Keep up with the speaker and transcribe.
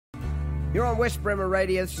You're on West Bremer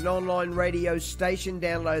Radio. It's an online radio station.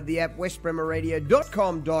 Download the app,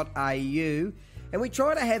 westbremerradio.com.au. And we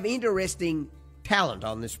try to have interesting talent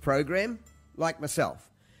on this program, like myself.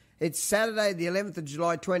 It's Saturday, the 11th of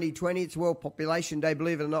July, 2020. It's World Population Day.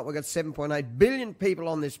 Believe it or not, we've got 7.8 billion people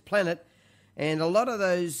on this planet. And a lot of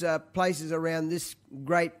those places around this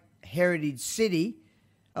great heritage city,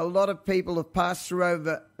 a lot of people have passed through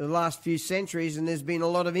over the last few centuries, and there's been a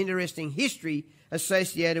lot of interesting history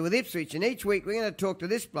associated with Ipswich. And each week we're going to talk to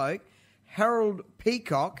this bloke, Harold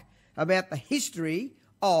Peacock, about the history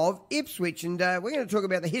of Ipswich. And we're going to talk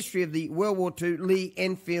about the history of the World War II Lee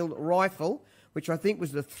Enfield rifle, which I think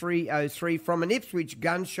was the 303 from an Ipswich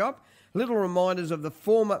gun shop. Little reminders of the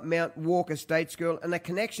former Mount Walker State School and a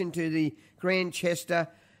connection to the Grandchester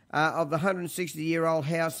of the 160-year-old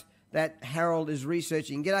house that Harold is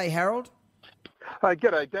researching. G'day, Harold.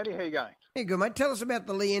 G'day, Danny. How you going? Yeah, good, mate. Tell us about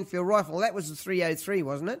the Lee Enfield rifle. That was the 303,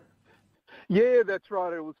 wasn't it? Yeah, that's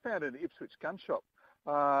right. It was found in an Ipswich gun shop,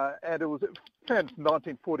 and it was found in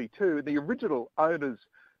 1942. The original owner's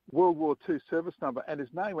World War II service number and his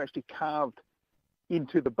name were actually carved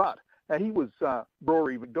into the butt. Now, he was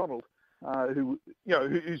Rory McDonald,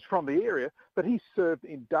 who's from the area, but he served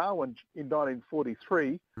in Darwin in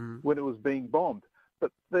 1943 when it was being bombed.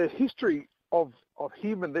 But the history of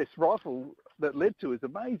him and this rifle that led to is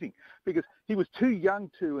amazing, because he was too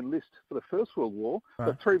young to enlist for the First World War,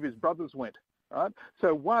 but three of his brothers went. Right?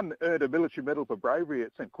 So one earned a military medal for bravery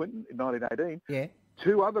at St Quentin in 1918. Yeah.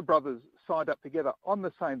 Two other brothers signed up together on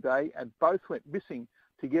the same day, and both went missing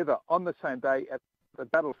together on the same day at the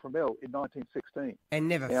Battle of Fromelles in 1916. And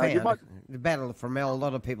never found. The Battle of Fromelles, a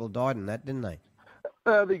lot of people died in that, didn't they?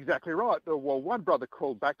 Exactly right. Well, one brother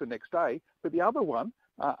called back the next day, but the other one,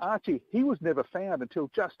 Archie, he was never found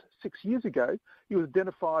until just 6 years ago. His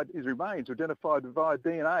remains were identified via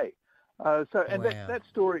DNA. That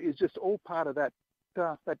story is just all part of that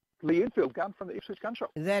Lee Enfield gun from the Ipswich gun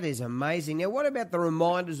shop. That is amazing. Now, what about the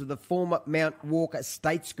reminders of the former Mount Walker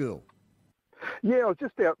State School? Yeah, I was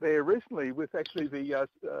just out there recently with actually the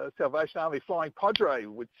Salvation Army Flying Padre,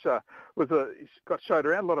 which got showed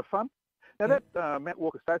around, a lot of fun. Now, that Mount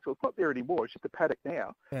Walker State School, it's not there anymore. It's just a paddock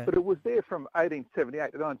now. Yeah. But it was there from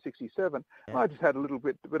 1878 to 1967. Yeah. I just had a little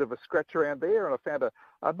bit of a scratch around there, and I found a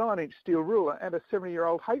 9-inch steel ruler and a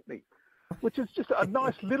 70-year-old halfpenny, which is just a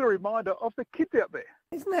nice little reminder of the kids out there.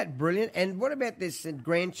 Isn't that brilliant? And what about this in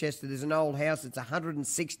Grandchester? There's an old house that's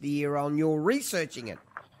 160-year-old, and you're researching it.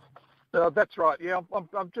 That's right. Yeah,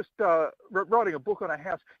 I'm just writing a book on a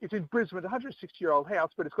house. It's in Brisbane, a 160-year-old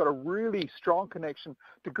house, but it's got a really strong connection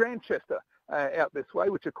to Grandchester out this way,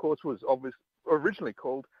 which, of course, was originally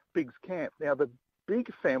called Biggs Camp. Now, the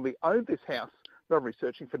Big family owned this house that I'm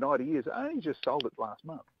researching for 90 years. I only just sold it last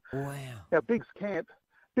month. Wow. Now, Biggs Camp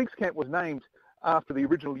was named after the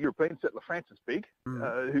original European settler, Francis Bigg,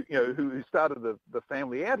 who started the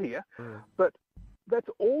family out here. But that's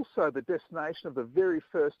also the destination of the very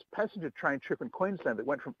first passenger train trip in Queensland that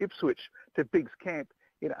went from Ipswich to Biggs Camp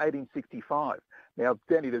in 1865. Now,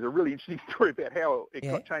 Danny, there's a really interesting story about how it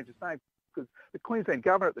got changed its name, because the Queensland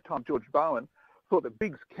governor at the time, George Bowen, thought that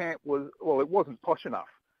Biggs Camp it wasn't posh enough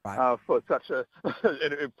for such an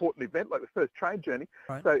important event like the first train journey.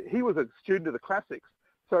 Right. So he was a student of the classics,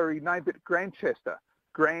 so he named it Grandchester.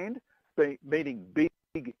 Grand meaning big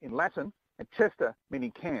in Latin, and Chester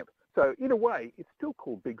meaning camp. So, in a way, it's still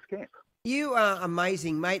called Biggs Camp. You are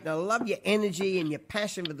amazing, mate, and I love your energy and your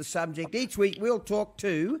passion for the subject. Each week we'll talk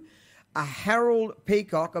to Harold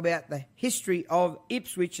Peacock about the history of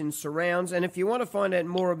Ipswich and surrounds. And if you want to find out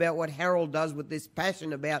more about what Harold does with this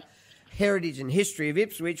passion about heritage and history of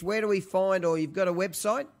Ipswich, where do we find, or you've got a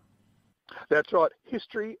website? That's right,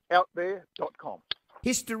 historyouthere.com.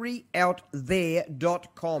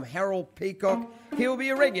 historyouthere.com. Harold Peacock, he'll be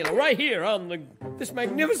a regular right here on this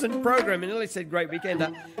magnificent program, and nearly said Great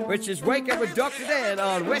Weekender, which is Wake Up with Dr. Dan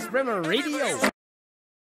on West Bremer Radio.